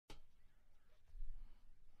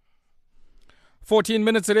14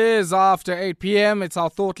 minutes it is after 8 p.m. It's our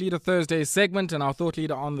Thought Leader Thursday segment, and our Thought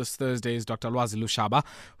Leader on this Thursday is Dr. Lwazi Lushaba,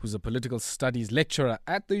 who's a political studies lecturer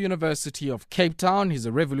at the University of Cape Town. He's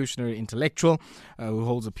a revolutionary intellectual who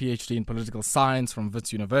holds a PhD in political science from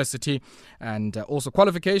Wits University and also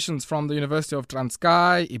qualifications from the University of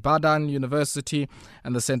Transkei, Ibadan University,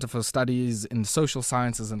 and the Center for Studies in Social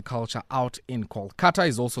Sciences and Culture out in Kolkata.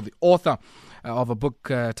 He's also the author of a book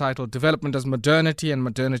titled Devel-opment as Modernity and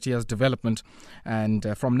Modernity as Devel-opment,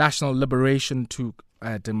 and From National Liberation to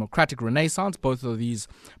Democratic Renaissance, both of these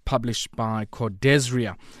published by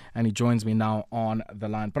CODESRIA. And he joins me now on the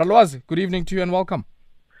line. Lwazi, good evening to you and welcome.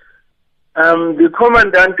 The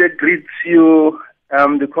Commandante greets you,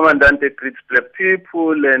 the Commandante greets the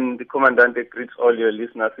people, and the Commandante greets all your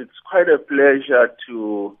listeners. It's quite a pleasure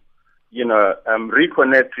to,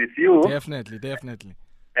 reconnect with you. Definitely.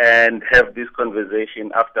 And have this conversation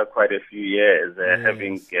after quite a few years,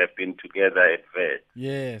 having been together at first.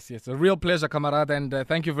 Yes, a real pleasure, Kamarad, and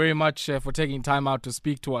thank you very much for taking time out to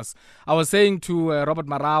speak to us. I was saying to Robert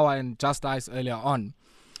Marawa and Just Ice earlier on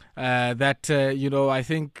that, I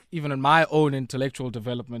think even in my own intellectual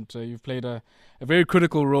development, you've played a very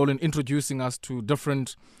critical role in introducing us to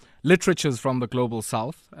different literatures from the global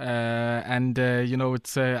south,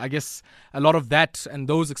 it's I guess a lot of that and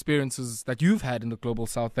those experiences that you've had in the global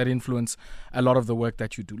south that influence a lot of the work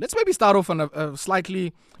that you do. Let's maybe start off on a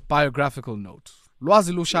slightly biographical note.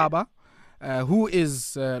 Lwazi Lushaba, who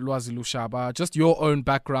is Lwazi Lushaba? Just your own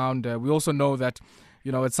background. We also know that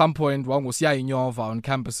at some point Wangosiya Inyova on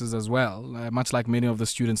campuses as well, much like many of the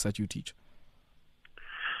students that you teach.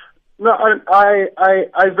 No,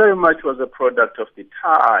 I very much was a product of the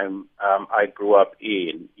time I grew up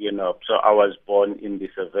in, so I was born in the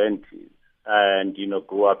 70s and,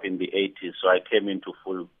 grew up in the 80s. So I came into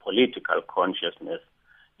full political consciousness,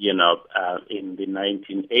 in the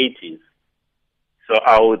 1980s. So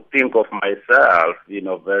I would think of myself,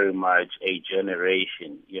 very much a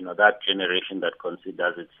generation, that generation that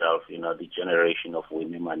considers itself, the generation of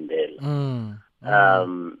Winnie Mandela.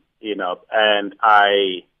 And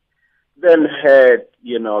I then had,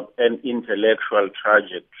 an intellectual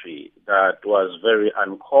trajectory that was very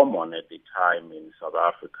uncommon at the time in South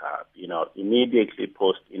Africa. Immediately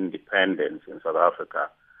post-independence in South Africa,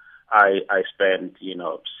 I spent,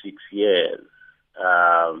 6 years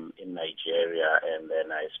in Nigeria, and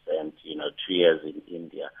then I spent, 2 years in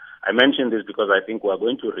India. I mention this because I think we're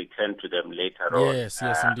going to return to them later on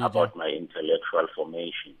indeed, about my intellectual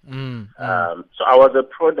formation. So I was a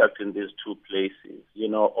product in these two places,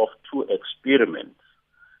 of two experiments,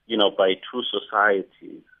 by two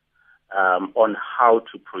societies on how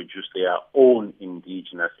to produce their own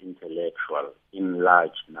indigenous intellectual in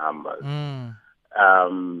large numbers.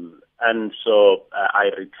 And so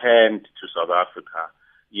I returned to South Africa,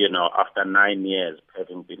 after 9 years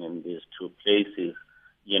having been in these two places,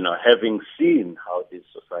 having seen how these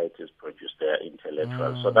societies produce their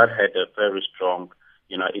intellectuals. So that had a very strong,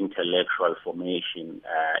 intellectual formation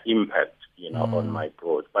impact, on my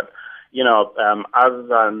growth. But, other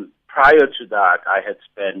than prior to that, I had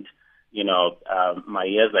spent, my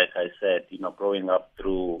years, like I said, growing up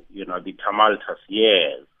through, the tumultuous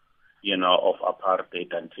years, of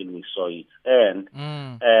apartheid until we saw its end.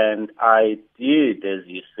 And I did, as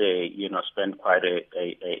you say, spend quite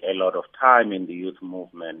a lot of time in the youth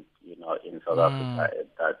movement, in South Africa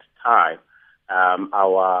at that time. I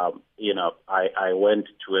went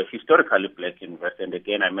to a historically black university, and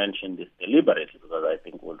again, I mentioned this deliberately because I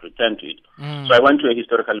think we'll return to it. So I went to a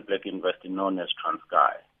historically black university known as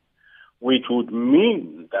Transkei, which would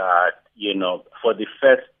mean that, for the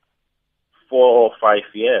first 4 or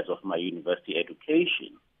 5 years of my university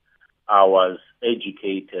education, I was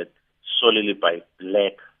educated solely by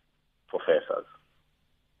black professors.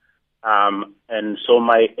 And so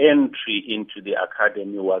my entry into the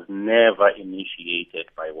academy was never initiated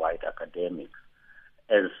by white academics.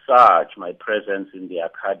 As such, my presence in the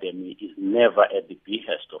academy is never at the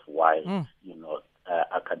behest of white,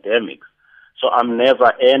 academics. So I'm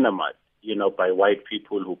never enamored, by white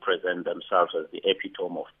people who present themselves as the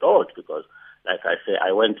epitome of thought, because, like I say,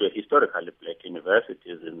 I went to a historically black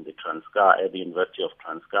universities in the Transkei, at the University of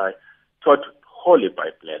Transkei, taught wholly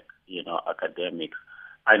by black, academics.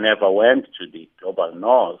 I never went to the global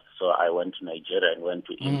north, so I went to Nigeria and went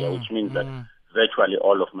to India, which means that virtually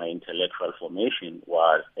all of my intellectual formation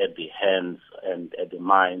was at the hands and at the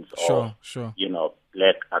minds of,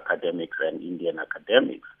 black academics and Indian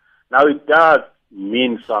academics. Now, it does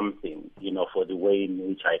mean something, for the way in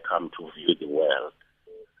which I come to view the world.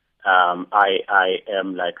 I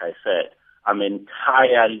am, like I said, I'm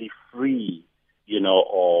entirely free,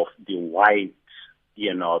 of the white,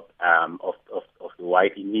 of the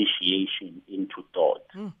white initiation into thought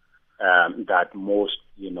that most,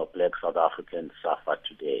 black South Africans suffer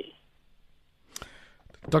today.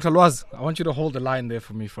 Dr. Lwazi, I want you to hold the line there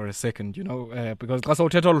for me for a second, because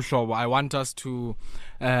I want us to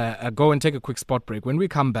go and take a quick spot break. When we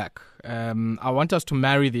come back, I want us to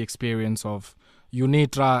marry the experience of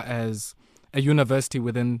UNITRA as a university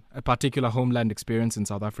within a particular homeland experience in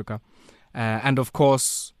South Africa, and of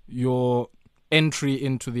course, your entry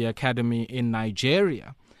into the academy in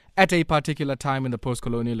Nigeria at a particular time in the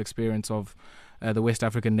post-colonial experience of the West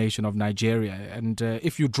African nation of Nigeria. And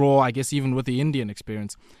if you draw, I guess, even with the Indian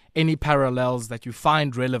experience, any parallels that you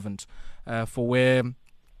find relevant for where,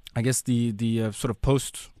 I guess, the sort of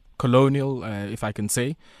post-colonial, if I can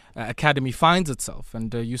say, academy finds itself.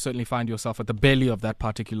 And you certainly find yourself at the belly of that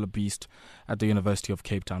particular beast at the University of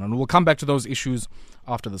Cape Town. And we'll come back to those issues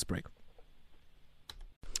after this break.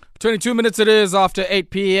 22 minutes it is after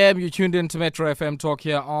 8 p.m. You tuned in to Metro FM Talk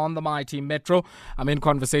here on the Mighty Metro. I'm in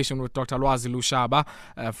conversation with Dr. Lwazi Lushaba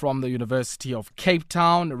from the University of Cape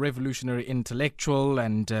Town, a revolutionary intellectual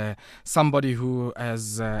and somebody who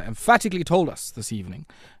has emphatically told us this evening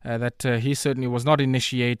that he certainly was not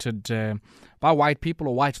initiated by white people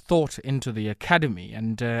or white thought into the academy.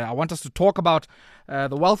 And I want us to talk about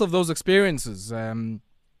the wealth of those experiences,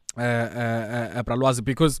 Lwazi,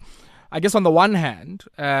 because I guess on the one hand,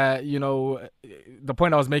 the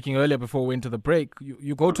point I was making earlier before we went to the break,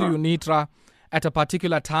 you go to UNITRA at a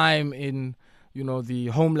particular time in, the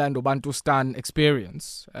homeland Ubantustan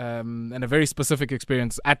experience, and a very specific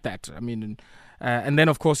experience at that. I mean, and then,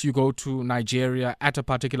 of course, you go to Nigeria at a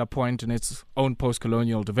particular point in its own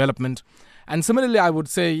post-colonial development. And similarly, I would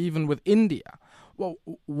say even with India, well,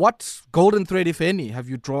 what golden thread, if any, have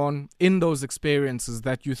you drawn in those experiences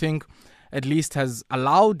that you think at least has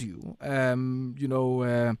allowed you,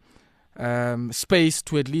 space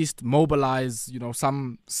to at least mobilize,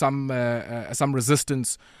 some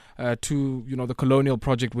resistance to, the colonial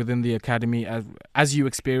project within the academy as you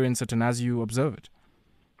experience it and as you observe it?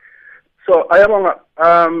 So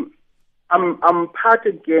I'm part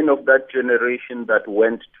again of that generation that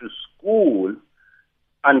went to school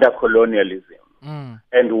under colonialism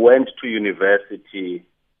and went to university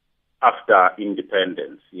after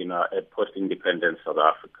independence, at post-independence South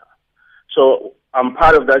Africa. So I'm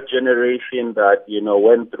part of that generation that,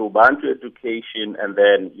 went through Bantu education and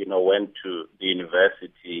then, went to the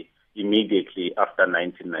university immediately after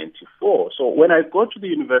 1994. So when I go to the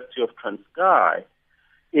University of Transkei,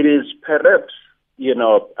 it is perhaps, it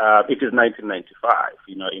is 1995,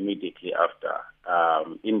 immediately after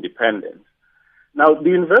independence. Now, the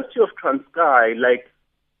University of Transkei, like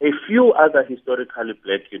a few other historically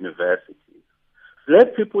black universities,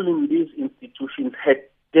 black people in these institutions had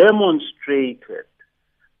demonstrated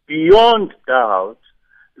beyond doubt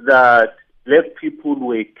that black people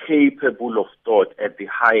were capable of thought at the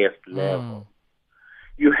highest level.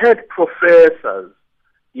 You had professors,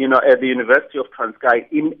 at the University of Transkei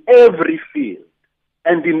in every field.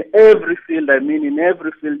 And in every field, I mean in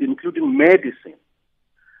every field, including medicine.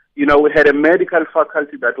 We had a medical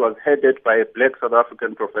faculty that was headed by a black South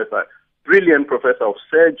African professor, brilliant professor of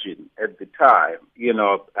surgery at the time,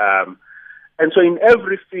 and so in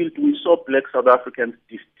every field we saw black South Africans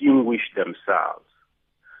distinguish themselves.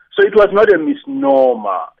 So it was not a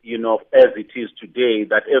misnomer, as it is today,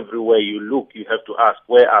 that everywhere you look, you have to ask,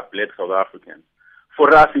 where are black South Africans?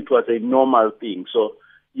 For us, it was a normal thing. So,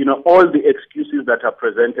 all the excuses that are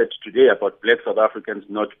presented today about black South Africans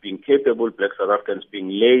not being capable, black South Africans being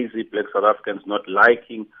lazy, black South Africans not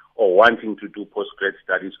liking or wanting to do postgrad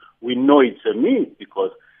studies, we know it's a myth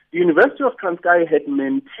because the University of Transkei had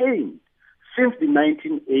maintained since the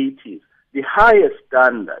 1980s the highest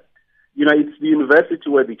standard. It's the university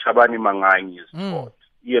where the Chabani Manganyi is taught.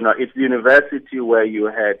 It's the university where you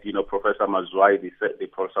had, Professor Mazwai, the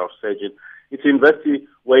professor of surgery. It's a university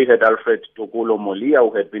where you had Alfred Togulo Molia,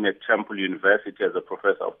 who had been at Temple University as a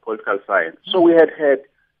professor of political science. So we had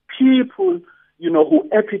people, who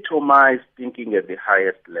epitomized thinking at the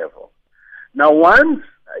highest level. Now, once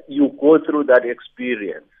you go through that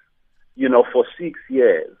experience, for 6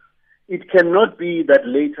 years, it cannot be that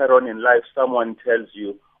later on in life someone tells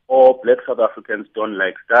you, black South Africans don't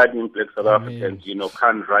like studying, black South Africans,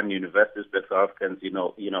 can't run universities, black South Africans,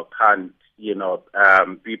 can't,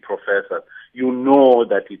 be professors. You know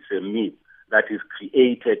that it's a myth that is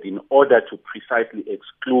created in order to precisely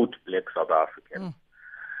exclude black South Africans.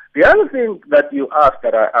 The other thing that you asked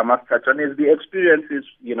that I must touch on is the experiences,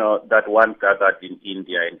 that one gathered in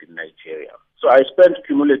India and in Nigeria. So I spent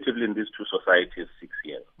cumulatively in these two societies 6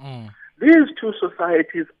 years. These two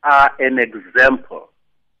societies are an example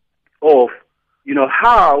of,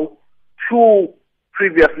 how two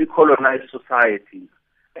previously colonized societies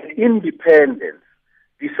and independence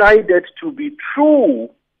decided to be true,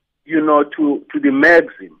 to the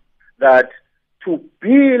maxim that to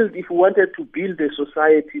build, if we wanted to build a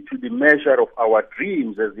society to the measure of our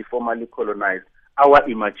dreams as the formerly colonized, our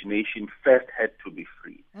imagination first had to be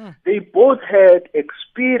free. They both had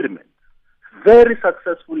experiments, very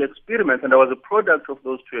successful experiments, and I was a product of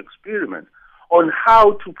those two experiments on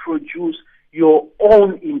how to produce your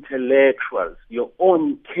own intellectuals, your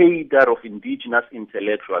own cadre of indigenous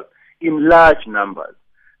intellectuals in large numbers.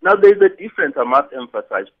 Now, there's a difference I must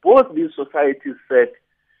emphasize. Both these societies said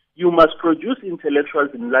you must produce intellectuals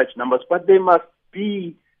in large numbers, but there must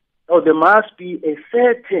be a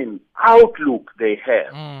certain outlook they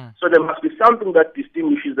have. So there must be something that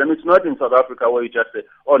distinguishes them. It's not in South Africa where you just say,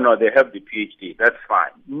 oh no, they have the PhD, that's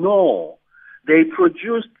fine. No. They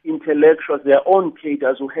produced intellectuals, their own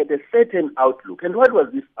cadres, who had a certain outlook. And what was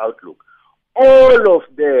this outlook? All of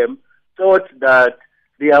them thought that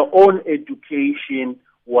their own education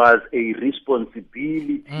was a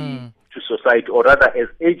responsibility to society, or rather, as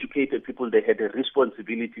educated people, they had a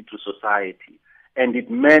responsibility to society. And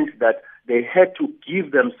it meant that they had to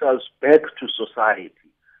give themselves back to society.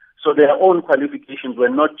 So their own qualifications were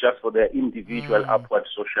not just for their individual upward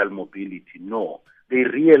social mobility. No. They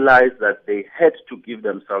realized that they had to give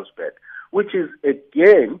themselves back, which is,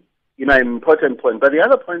 again, an important point. But the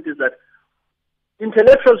other point is that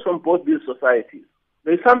intellectuals from both these societies,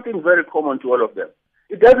 there's something very common to all of them.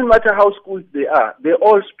 It doesn't matter how schooled they are, they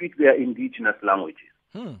all speak their indigenous languages.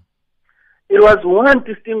 It was one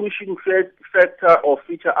distinguishing factor or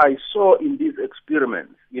feature I saw in these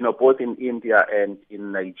experiments, both in India and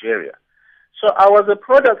in Nigeria. So I was a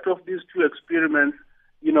product of these two experiments,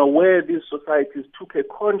 where these societies took a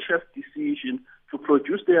conscious decision to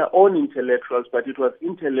produce their own intellectuals, but it was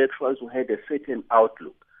intellectuals who had a certain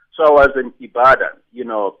outlook. So I was in Ibadan,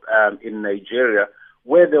 in Nigeria,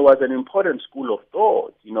 where there was an important school of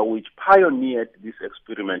thought, which pioneered this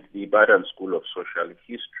experiment, the Ibadan School of Social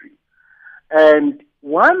History. And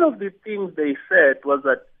one of the things they said was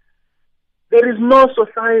that there is no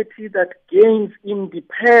society that gains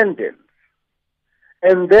independence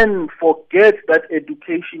and then forgets that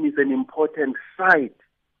education is an important site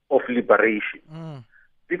of liberation.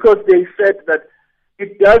 Because they said that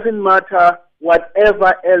it doesn't matter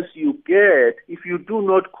whatever else you get, if you do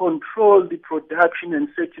not control the production and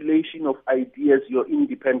circulation of ideas, your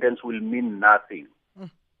independence will mean nothing.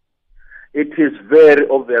 It is very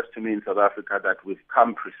obvious to me in South Africa that we've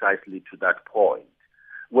come precisely to that point,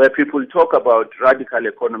 where people talk about radical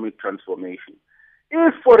economic transformation.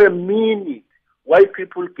 If for a minute white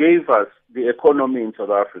people gave us the economy in South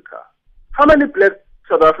Africa, how many black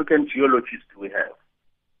South African geologists do we have?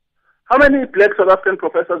 How many black South African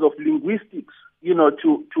professors of linguistics,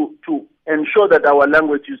 to ensure that our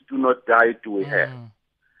languages do not die, do we have?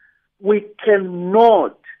 We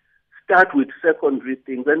cannot start with secondary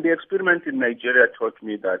things. And the experiment in Nigeria taught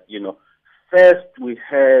me that, first we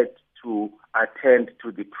had to attend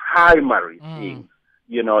to the primary things,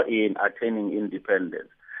 in attaining independence.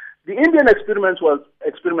 The Indian experiment was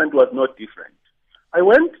not different. I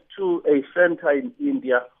went to a center in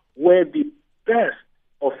India where the best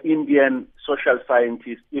of Indian social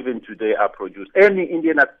scientists even today are produced. Any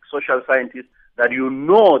Indian social scientist that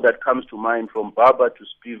that comes to mind, from Baba to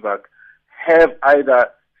Spivak, have either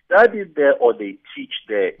studied there or they teach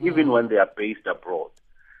there, even when they are based abroad.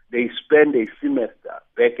 They spend a semester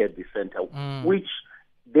back at the center, which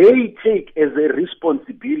they take as a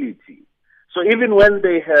responsibility. So even when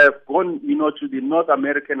they have gone, to the North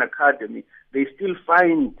American Academy, they still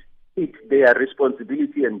find it their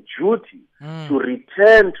responsibility and duty to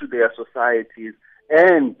return to their societies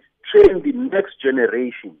and train the next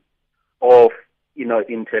generation of,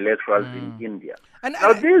 intellectuals in India. And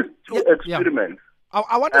these two experiments.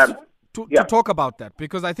 I want us to talk about that,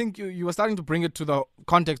 because I think you were starting to bring it to the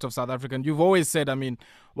context of South Africa. And you've always said,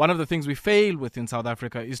 one of the things we fail with in South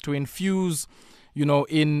Africa is to infuse,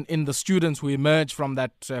 in the students who emerge from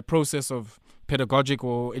that process of pedagogic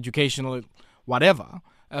or educational whatever,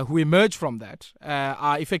 who emerge from that,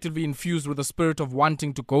 are effectively infused with the spirit of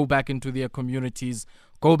wanting to go back into their communities,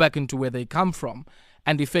 go back into where they come from,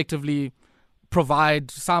 and effectively provide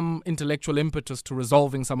some intellectual impetus to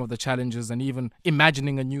resolving some of the challenges and even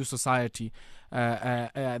imagining a new society.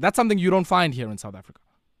 That's something you don't find here in South Africa.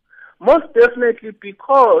 Most definitely,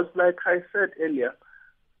 because, like I said earlier,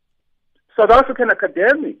 South African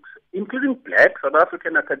academics, including black South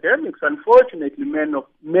African academics, unfortunately,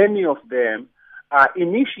 many of them are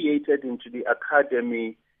initiated into the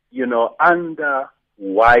academy, under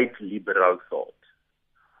white liberal thought,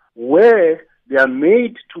 where they are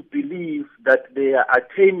made to believe that their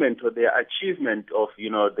attainment or their achievement of,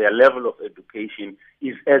 their level of education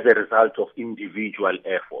is as a result of individual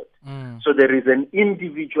effort. So there is an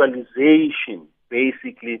individualization,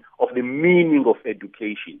 basically, of the meaning of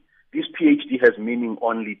education. This PhD has meaning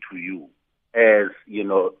only to you as,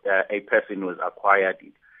 a person who has acquired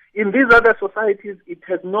it. In these other societies, it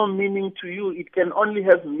has no meaning to you. It can only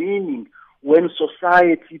have meaning when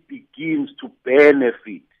society begins to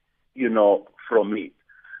benefit, from it.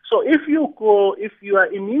 So if you are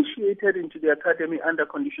initiated into the academy under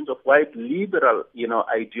conditions of white liberal,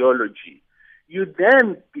 ideology, you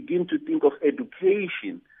then begin to think of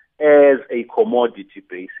education as a commodity,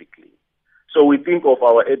 basically. So we think of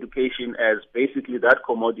our education as basically that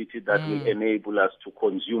commodity that will enable us to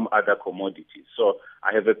consume other commodities. So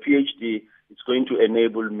I have a PhD, it's going to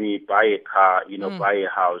enable me buy a car, buy a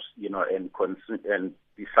house, and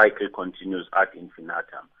the cycle continues ad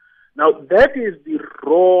infinitum. Now that is the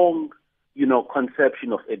wrong,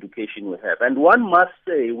 conception of education we have. And one must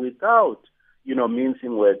say without,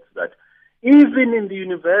 mincing words that even in the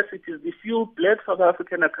universities, the few black South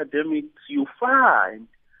African academics you find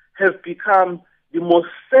have become the most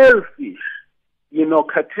selfish,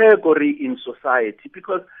 category in society,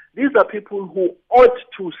 because these are people who ought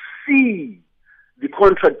to see the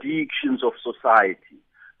contradictions of society,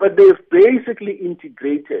 but they've basically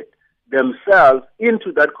integrated themselves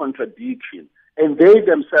into that contradiction, and they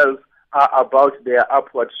themselves are about their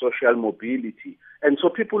upward social mobility. And so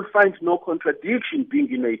people find no contradiction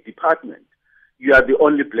being in a department. You are the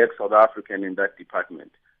only black South African in that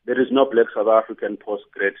department. There is no black South African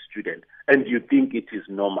postgrad student, and you think it is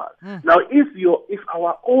normal. Now, if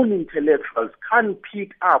our own intellectuals can't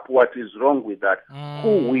pick up what is wrong with that,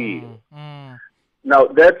 who will? Now,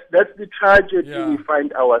 that's the tragedy we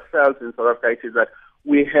find ourselves in South Africa. It is that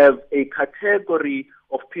we have a category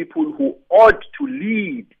of people who ought to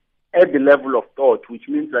lead at the level of thought, which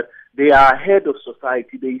means that they are ahead of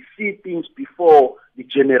society. They see things before the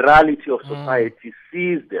generality of society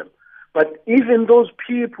sees them. But even those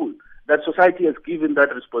people that society has given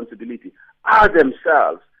that responsibility are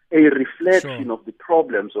themselves a reflection of the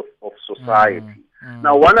problems of society.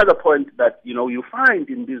 Now, one other point that, you find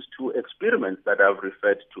in these two experiments that I've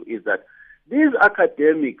referred to is that these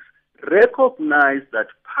academics recognize that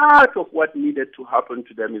part of what needed to happen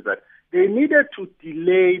to them is that they needed to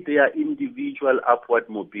delay their individual upward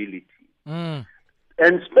mobility and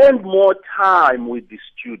spend more time with the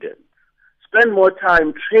students, spend more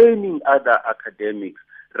time training other academics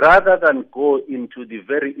rather than go into the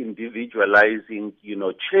very individualizing,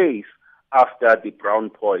 chase after the brown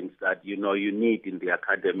points that, you need in the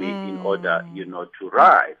academy in order, to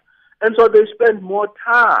rise. And so they spend more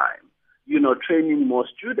time, training more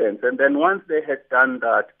students. And then once they had done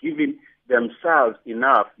that, giving themselves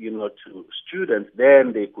enough, to students,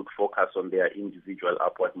 then they could focus on their individual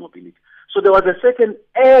upward mobility. So there was a certain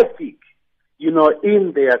ethic,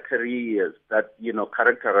 in their careers that,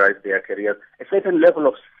 characterized their careers, a certain level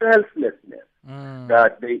of selflessness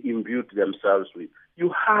that they imbued themselves with. You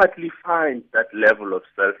hardly find that level of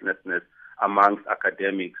selflessness amongst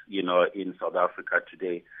academics, in South Africa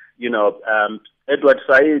today. Edward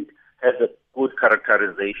Said has a good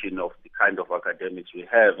characterization of the kind of academics we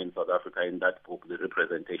have in South Africa in that book, The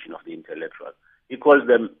Representation of the Intellectual. He calls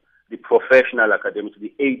them the professional academics,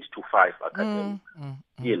 the 8 to 5 academics.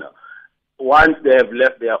 Once they have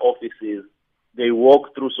left their offices, they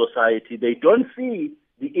walk through society. They don't see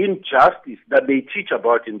the injustice that they teach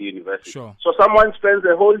about in the university. Sure. So someone spends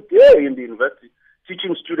a whole day in the university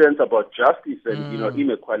teaching students about justice and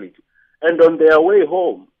inequality. And on their way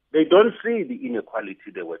home, they don't see the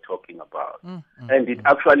inequality they were talking about. And it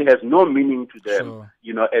actually has no meaning to them,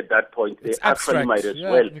 at that point. They actually might as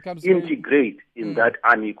well integrate in that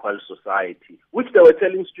unequal society, which they were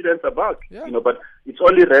telling students about, but it's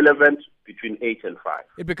only relevant between 8 and 5.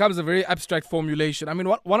 It becomes a very abstract formulation. I mean,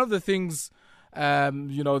 one of the things,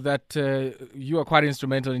 that you are quite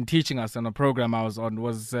instrumental in teaching us on a program I was on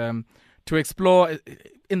was to explore,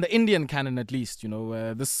 in the Indian canon at least,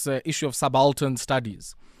 this issue of subaltern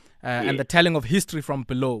studies. And the telling of history from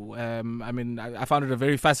below. I found it a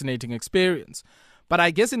very fascinating experience. But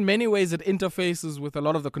I guess in many ways it interfaces with a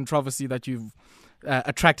lot of the controversy that you've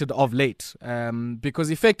attracted of late.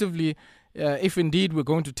 Because effectively, if indeed we're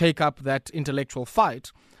going to take up that intellectual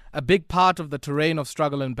fight, a big part of the terrain of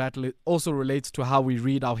struggle and battle also relates to how we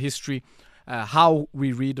read our history, how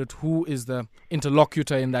we read it, who is the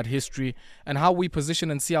interlocutor in that history, and how we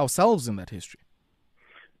position and see ourselves in that history.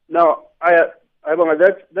 Now,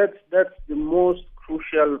 that's the most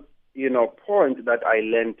crucial, point that I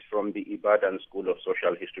learned from the Ibadan School of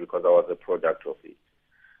Social History because I was a product of it.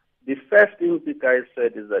 The first things the guy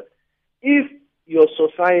said is that if your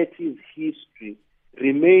society's history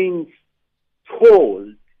remains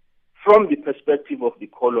told from the perspective of the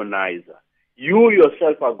colonizer, you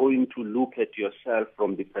yourself are going to look at yourself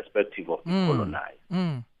from the perspective of the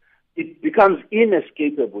colonizer. It becomes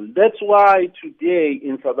inescapable. That's why today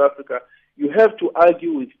in South Africa, you have to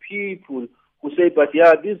argue with people who say, but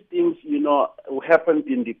yeah, these things, happened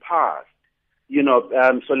in the past,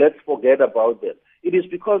 so let's forget about them. It is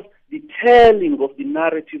because the telling of the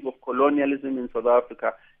narrative of colonialism in South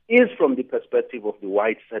Africa is from the perspective of the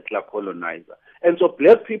white settler colonizer. And so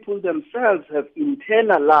black people themselves have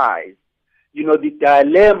internalized, the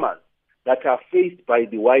dilemmas that are faced by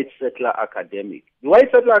the white settler academic. The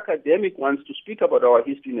white settler academic wants to speak about our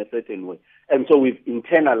history in a certain way. And so we've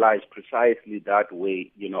internalized precisely that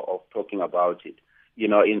way, of talking about it,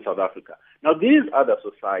 in South Africa. Now, these other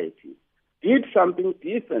societies did something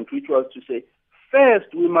different, which was to say,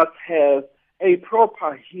 first, we must have a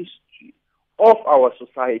proper history of our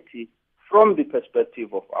society from the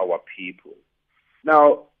perspective of our people.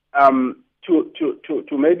 Now,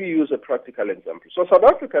 to maybe use a practical example. So South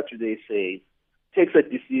Africa today takes a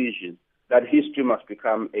decision that history must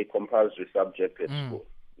become a compulsory subject at school.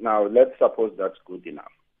 Now, let's suppose that's good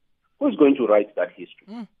enough. Who's going to write that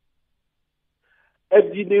history? At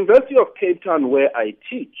the University of Cape Town, where I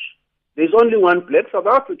teach, there's only one black South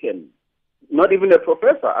African, not even a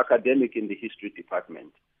professor, academic in the history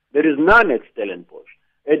department. There is none at Stellenbosch.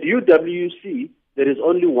 At UWC, there is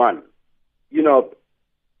only one.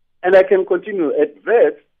 And I can continue. At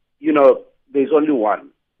Wits, there's only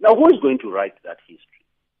one. Now, who is going to write that history?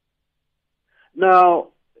 Now,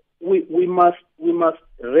 we must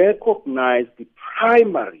recognize the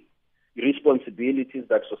primary responsibilities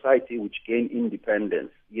that society which gain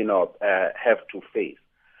independence, have to face.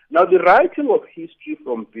 Now, the writing of history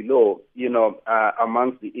from below,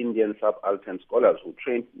 amongst the Indian subaltern scholars who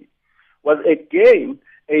trained me, was again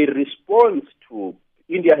a response to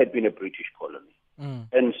India had been a British colony.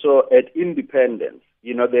 And so at independence,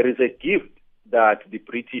 there is a gift that the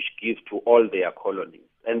British give to all their colonies.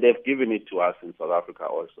 And they've given it to us in South Africa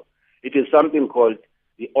also. It is something called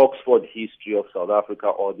the Oxford History of South Africa,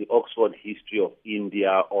 or the Oxford History of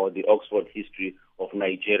India, or the Oxford History of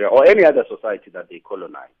Nigeria, or any other society that they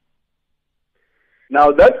colonize.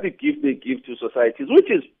 Now, that's the gift they give to societies,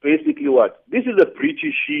 which is basically what? This is the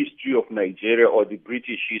British history of Nigeria or the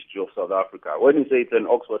British history of South Africa. When you say it's an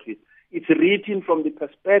Oxford history, it's written from the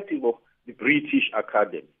perspective of the British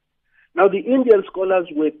Academy. Now, the Indian scholars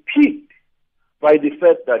were piqued by the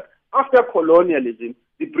fact that after colonialism,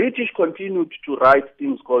 the British continued to write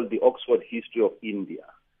things called the Oxford History of India.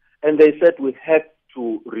 And they said we had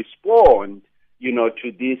to respond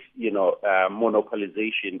to this,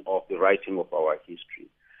 monopolization of the writing of our history.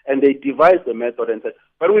 And they devised a method and said,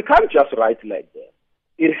 but we can't just write like that.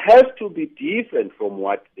 It has to be different from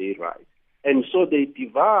what they write. And so they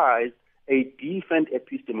devised a different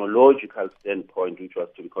epistemological standpoint, which was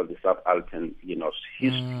to be called the subaltern,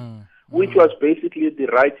 history, which was basically the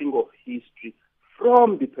writing of history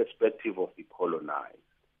from the perspective of the colonized.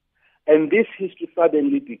 And this history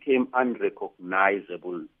suddenly became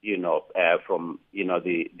unrecognizable, from,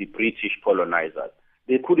 the British colonizers.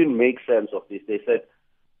 They couldn't make sense of this. They said,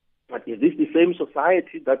 but is this the same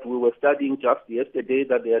society that we were studying just yesterday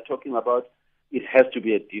that they are talking about? It has to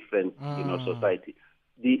be a different, society.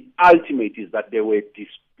 The ultimate is that they were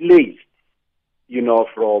displaced,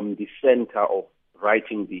 from the center of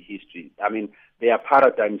writing the history. I mean, their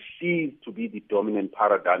paradigm ceased to be the dominant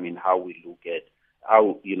paradigm in how we look at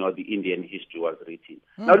how, the Indian history was written.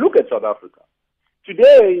 Now look at South Africa.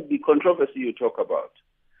 Today, the controversy you talk about,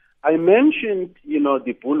 I mentioned,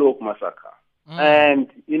 the Bulhoek massacre. And,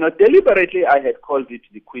 deliberately I had called it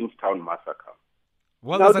the Queenstown massacre.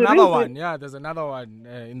 Well, now, there's another one. Yeah, there's another one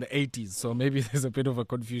in the 80s. So maybe there's a bit of a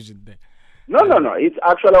confusion there. No. It's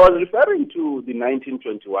actually, I was referring to the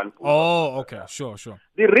 1921 Bulhoek massacre. Okay. Sure.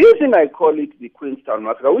 The reason I call it the Queenstown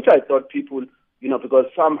massacre, which I thought people, because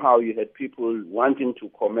somehow you had people wanting to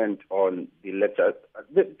comment on the lecture,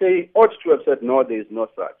 they ought to have said, no, there is no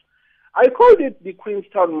such. I called it the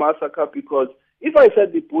Queenstown massacre because if I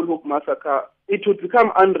said the Bulhoek massacre, it would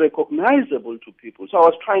become unrecognizable to people. So I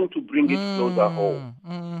was trying to bring it closer home.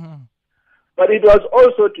 But it was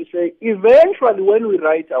also to say, eventually when we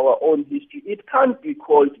write our own history, it can't be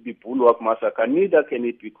called the Bulhoek massacre, neither can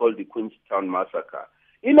it be called the Queenstown massacre.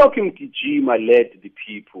 Enoch Mgijima led the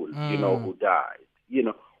people, who died.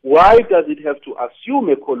 Why does it have to assume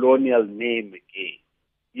a colonial name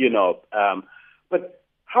again? But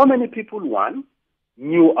how many people, one,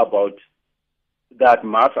 knew about that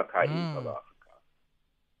massacre in South Africa?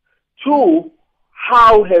 Two,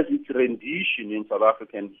 how has its rendition in South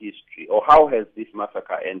African history, or how has this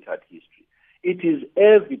massacre entered history? It is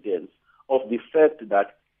evidence of the fact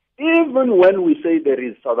that even when we say there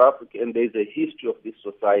is South Africa and there is a history of this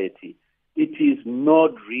society, it is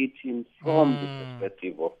not written from the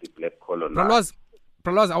perspective of the black colonizer.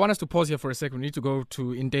 Pralwazi, I want us to pause here for a second. We need to go to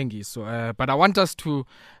Intengi. But I want us to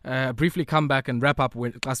briefly come back and wrap up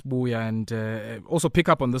with Kasbuya and also pick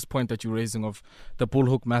up on this point that you're raising of the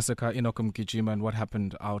Bullhook massacre in Okumgijima and what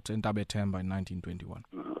happened out in Dabetemba in 1921.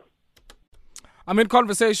 I'm in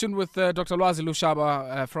conversation with Dr. Lwazi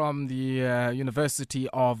Lushaba from the University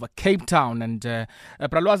of Cape Town. And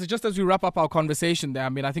Pralwazi, just as we wrap up our conversation there,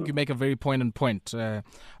 I think you make a very poignant point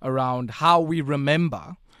around how we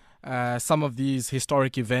remember some of these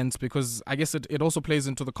historic events, because I guess it also plays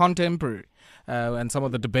into the contemporary and some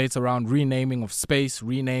of the debates around renaming of space,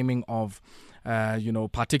 renaming of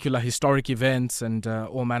particular historic events and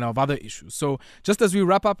all manner of other issues. So just as we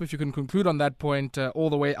wrap up, if you can conclude on that point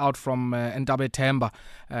all the way out from Ndabetemba.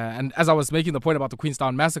 And as I was making the point about the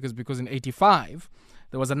Queenstown massacres, because in 85,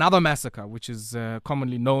 there was another massacre, which is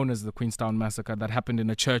commonly known as the Queenstown massacre, that happened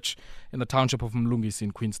in a church in the township of Mlungisi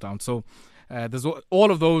in Queenstown. So there's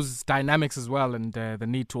all of those dynamics as well, and the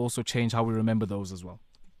need to also change how we remember those as well.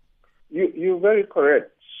 You're very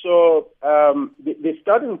correct. So the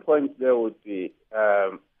starting point there would be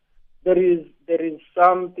there is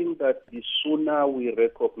something that the sooner we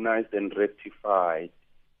recognize and rectify,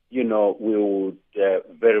 we would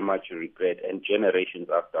very much regret, and generations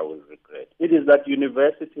after will regret. It is that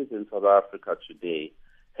universities in South Africa today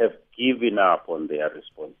have given up on their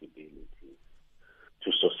responsibility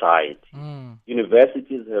to society.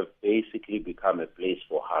 Universities have basically become a place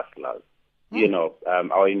for hustlers.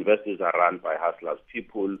 Our universities are run by hustlers.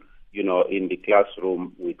 People, in the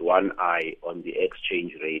classroom with one eye on the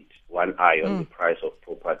exchange rate, one eye on the price of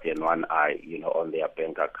property, and one eye, on their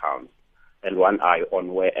bank accounts, and one eye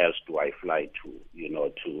on where else do I fly to,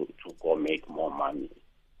 to go make more money.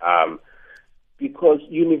 Because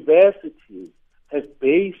universities have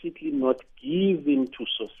basically not given to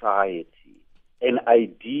society an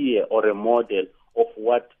idea or a model of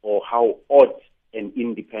what or how ought an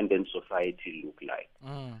independent society look like.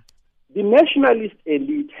 The nationalist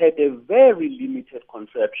elite had a very limited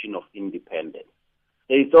conception of independence.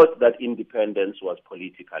 They thought that independence was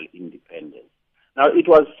political independence. Now, it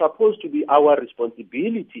was supposed to be our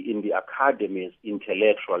responsibility in the academy as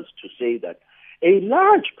intellectuals to say that a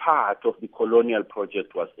large part of the colonial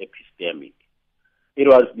project was epistemic. It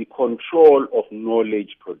was the control of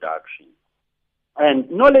knowledge production.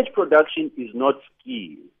 And knowledge production is not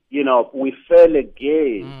skill. We fell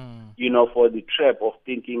again, for the trap of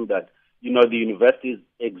thinking that, the universities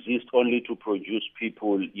exist only to produce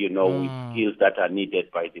people, with skills that are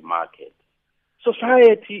needed by the market.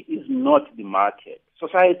 Society is not the market.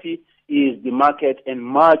 Society is the market and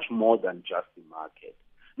much more than just the market.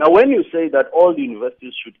 Now, when you say that all the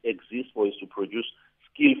universities should exist for us to produce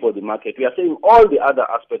skill for the market, we are saying all the other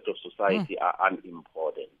aspects of society are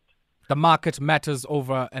unimportant. The market matters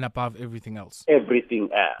over and above everything else. Everything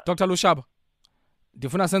else. Dr. Lushaba,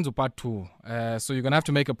 ndifuna senze part 2. So you're going to have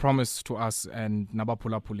to make a promise to us and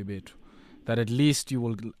nabaphulaphuli bethu that at least you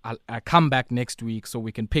will come back next week so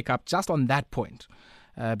we can pick up just on that point.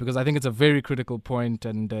 Because I think it's a very critical point,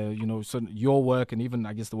 and so your work and even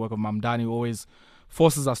I guess the work of Mamdani always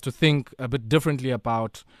forces us to think a bit differently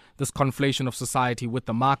about this conflation of society with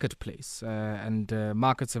the marketplace. And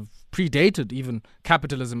markets have predated even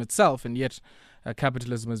capitalism itself, and yet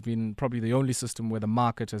capitalism has been probably the only system where the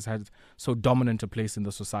market has had so dominant a place in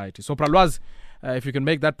the society. So Pralwazi, if you can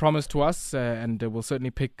make that promise to us, and we'll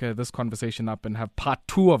certainly pick this conversation up and have part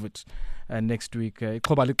 2 of it next week.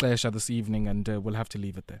 This evening, and we'll have to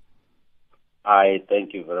leave it there. I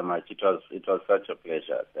thank you very much. It was such a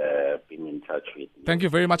pleasure being in touch with you. Thank you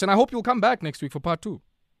very much, and I hope you'll come back next week for part 2.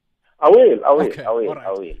 I will. Okay. I will.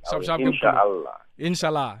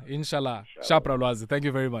 Inshallah. Sharp Lwazi. Thank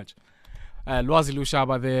you very much. Lwazi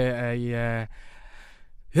Lushaba there.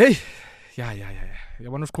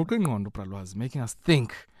 Making us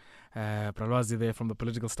think. Pralwazi there from the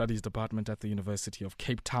Political Studies Department at the University of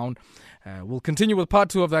Cape Town. We'll continue with part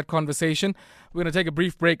 2 of that conversation. We're going to take a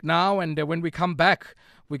brief break now, and when we come back,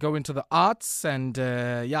 we go into the arts, and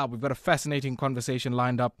we've got a fascinating conversation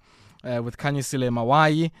lined up with Khanyisile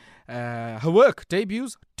Mawai. Her work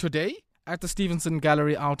debuts today at the Stevenson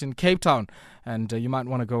Gallery out in Cape Town, and you might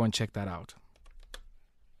want to go and check that out.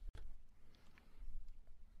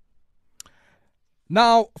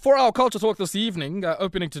 Now, for our culture talk this evening,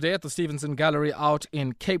 opening today at the Stevenson Gallery out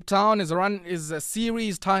in Cape Town, is a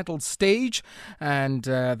series titled Stage, and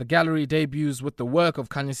the gallery debuts with the work of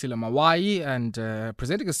Khanyisile Mawai and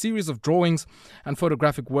presenting a series of drawings and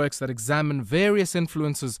photographic works that examine various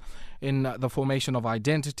influences in the formation of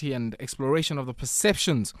identity and exploration of the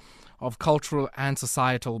perceptions of cultural and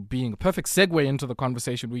societal being. A perfect segue into the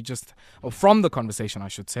conversation from the conversation, I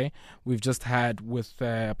should say, we've just had with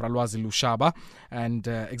Lwazi Lushaba, and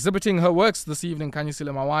exhibiting her works this evening,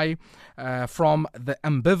 Khanyisile Mawai, from the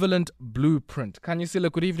Ambivalent Blueprint.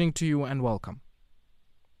 Khanyisile, good evening to you and welcome.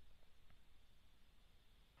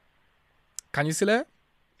 Khanyisile?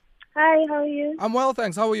 Hi, how are you? I'm well,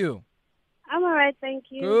 thanks. How are you? I'm all right, thank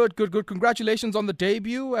you. Good. Congratulations on the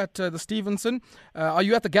debut at the Stevenson. Are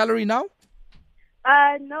you at the gallery now?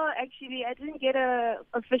 No, actually, I didn't get a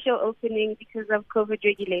official opening because of COVID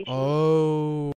regulations. Oh.